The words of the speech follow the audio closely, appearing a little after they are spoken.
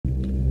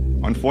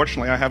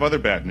Unfortunately, I have other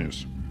bad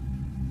news.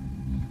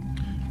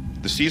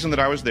 The season that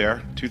I was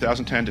there,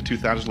 2010 to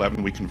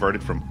 2011, we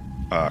converted from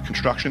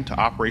construction to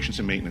operations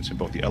and maintenance in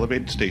both the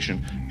elevated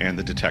station and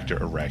the detector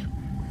array.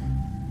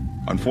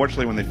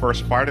 Unfortunately, when they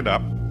first fired it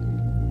up,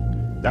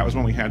 that was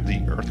when we had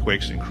the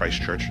earthquakes in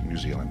Christchurch, New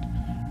Zealand.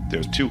 There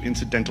was 2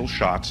 incidental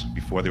shots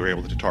before they were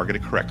able to target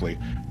it correctly.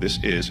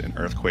 This is an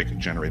earthquake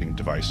generating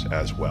device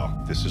as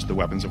well. This is the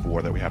weapons of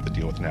war that we have to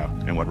deal with now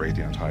and what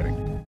Raytheon's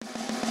hiding.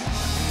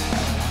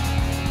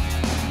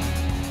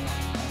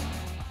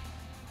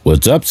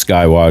 What's up,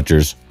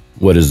 Skywatchers?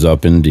 What is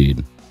up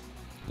indeed?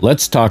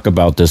 Let's talk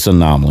about this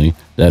anomaly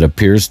that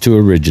appears to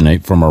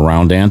originate from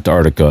around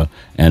Antarctica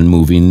and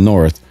moving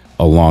north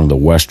along the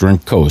western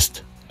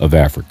coast of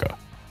Africa.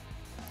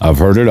 I've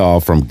heard it all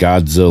from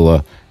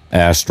Godzilla,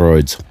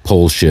 asteroids,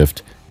 pole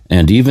shift,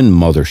 and even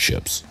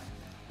motherships.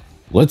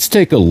 Let's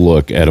take a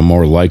look at a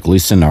more likely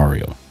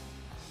scenario: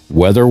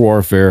 weather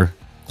warfare,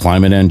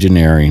 climate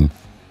engineering,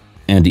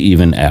 and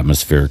even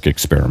atmospheric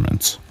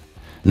experiments.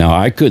 Now,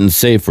 I couldn't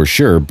say for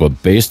sure,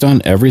 but based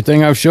on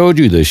everything I've showed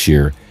you this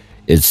year,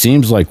 it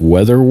seems like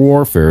weather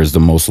warfare is the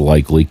most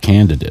likely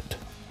candidate.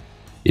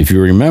 If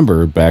you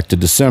remember, back to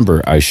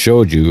December, I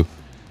showed you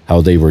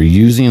how they were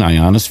using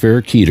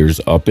ionospheric heaters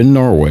up in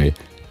Norway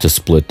to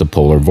split the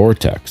polar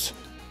vortex,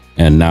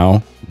 and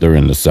now they're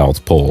in the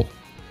South Pole.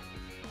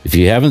 If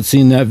you haven't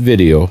seen that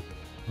video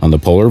on the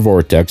polar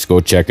vortex, go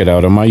check it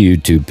out on my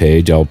YouTube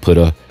page. I'll put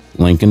a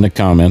link in the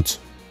comments.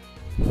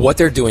 What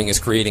they're doing is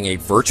creating a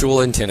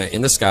virtual antenna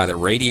in the sky that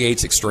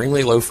radiates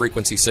extremely low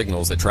frequency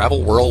signals that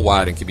travel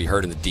worldwide and can be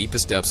heard in the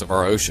deepest depths of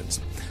our oceans.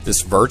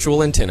 This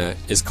virtual antenna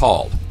is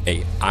called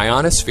a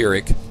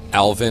ionospheric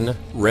Alvin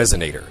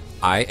resonator,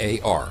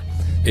 IAR.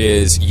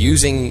 Is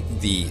using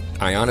the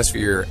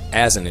ionosphere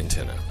as an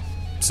antenna.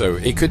 So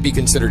it could be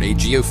considered a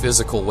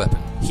geophysical weapon.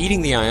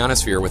 Heating the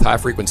ionosphere with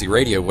high-frequency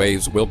radio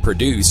waves will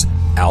produce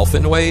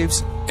alphin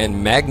waves and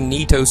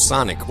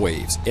magnetosonic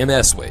waves,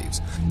 MS waves,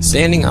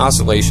 standing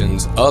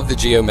oscillations of the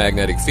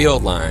geomagnetic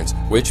field lines,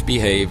 which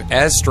behave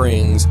as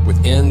strings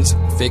with ends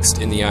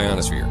fixed in the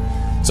ionosphere.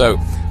 So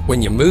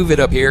when you move it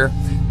up here,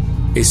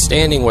 a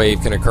standing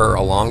wave can occur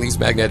along these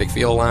magnetic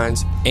field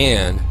lines,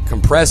 and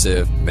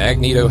compressive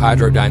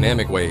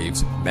magnetohydrodynamic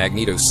waves,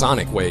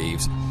 magnetosonic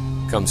waves,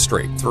 come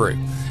straight through.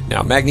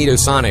 Now,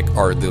 magnetosonic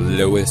are the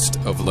lowest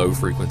of low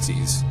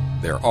frequencies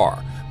there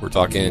are. We're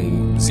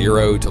talking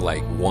 0 to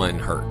like 1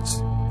 hertz.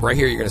 Right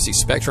here, you're going to see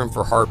spectrum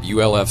for HAARP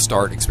ULF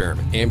start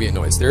experiment, ambient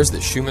noise. There's the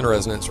Schumann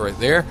resonance right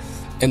there.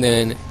 And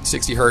then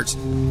 60 hertz,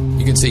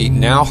 you can see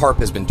now HAARP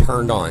has been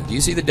turned on. Do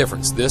you see the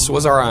difference? This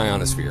was our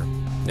ionosphere,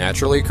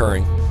 naturally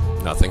occurring.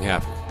 Nothing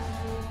happened.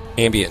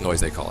 Ambient noise,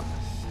 they call it.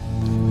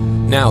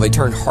 Now they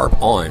turned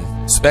HAARP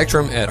on.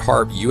 Spectrum at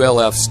HAARP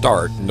ULF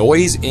start,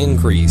 noise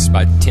increase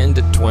by 10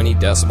 to 20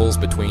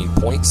 decibels between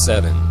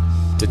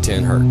 0.7 to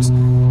 10 hertz.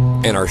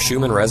 And our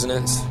Schumann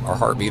resonance, our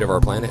heartbeat of our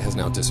planet, has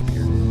now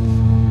disappeared.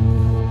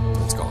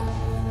 It's gone.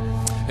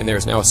 And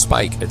there's now a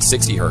spike at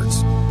 60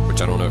 hertz, which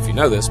I don't know if you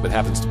know this, but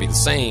happens to be the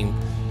same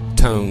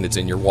tone that's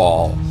in your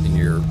wall, in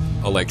your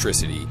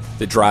electricity,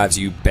 that drives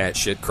you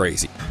batshit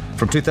crazy.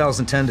 From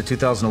 2010 to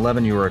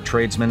 2011, you were a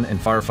tradesman and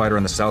firefighter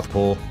in the South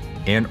Pole.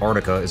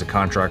 Antarctica is a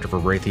contractor for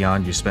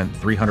Raytheon. You spent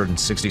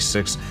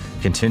 366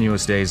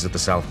 continuous days at the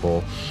South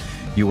Pole.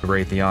 You were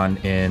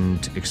Raytheon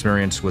and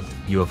experience with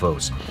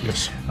UFOs.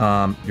 Yes.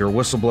 You're a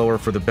whistleblower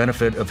for the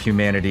benefit of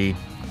humanity.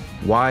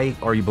 Why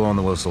are you blowing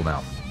the whistle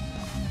now?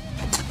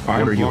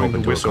 I'm blowing the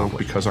whistle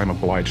because I'm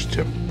obliged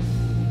to.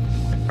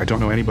 I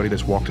don't know anybody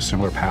that's walked a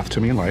similar path to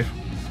me in life,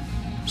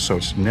 so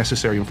it's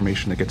necessary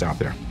information that gets out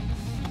there.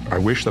 I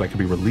wish that I could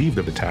be relieved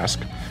of the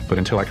task, but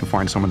until I can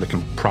find someone that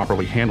can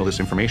properly handle this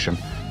information,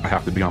 I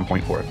have to be on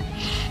point for it.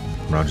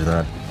 Roger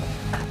that.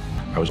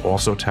 I was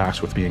also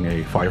tasked with being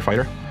a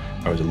firefighter.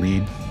 I was a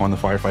lead on the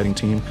firefighting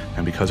team,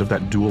 and because of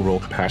that dual role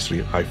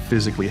capacity, I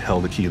physically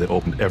held the key that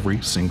opened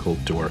every single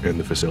door in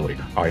the facility.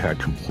 I had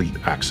complete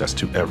access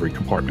to every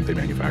compartment they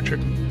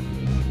manufactured.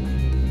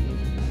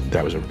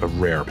 That was a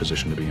rare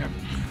position to be in.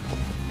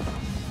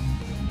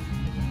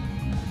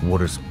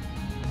 What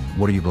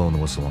are you blowing the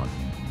whistle on?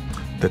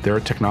 That there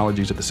are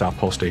technologies at the South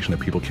Pole Station that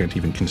people can't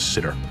even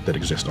consider that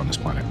exist on this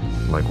planet.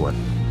 Like what?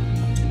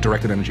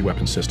 Directed energy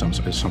weapon systems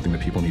is something that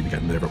people need to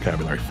get into their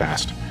vocabulary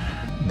fast.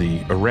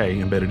 The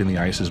array embedded in the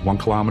ice is 1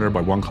 kilometer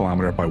by 1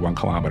 kilometer by 1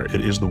 kilometer. It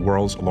is the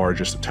world's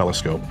largest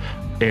telescope,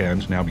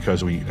 and now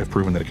because we have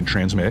proven that it can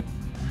transmit,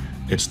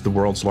 it's the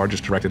world's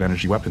largest directed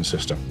energy weapon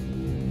system.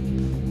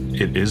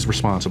 It is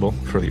responsible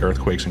for the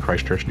earthquakes in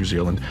Christchurch, New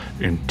Zealand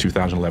in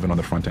 2011 on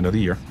the front end of the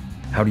year.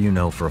 How do you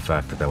know for a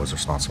fact that that was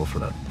responsible for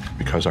that?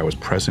 Because I was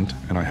present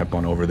and I have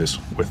gone over this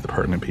with the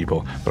pertinent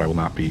people, but I will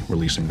not be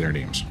releasing their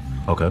names.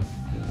 Okay.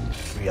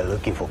 We are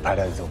looking for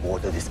patterns of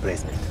water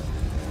displacement.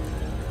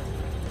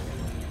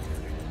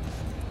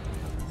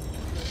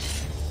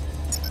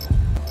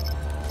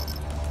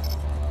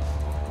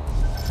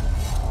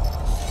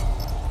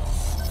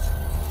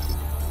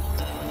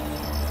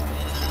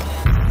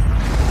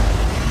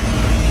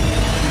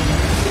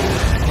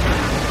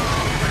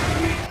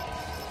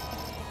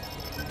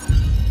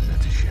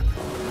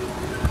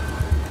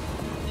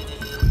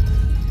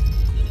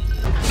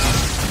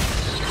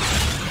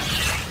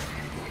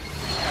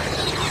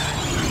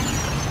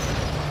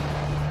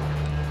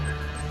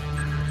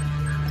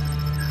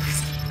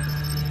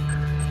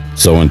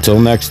 So until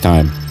next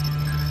time,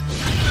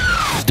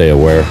 stay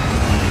aware,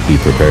 be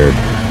prepared,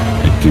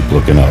 and keep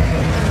looking up.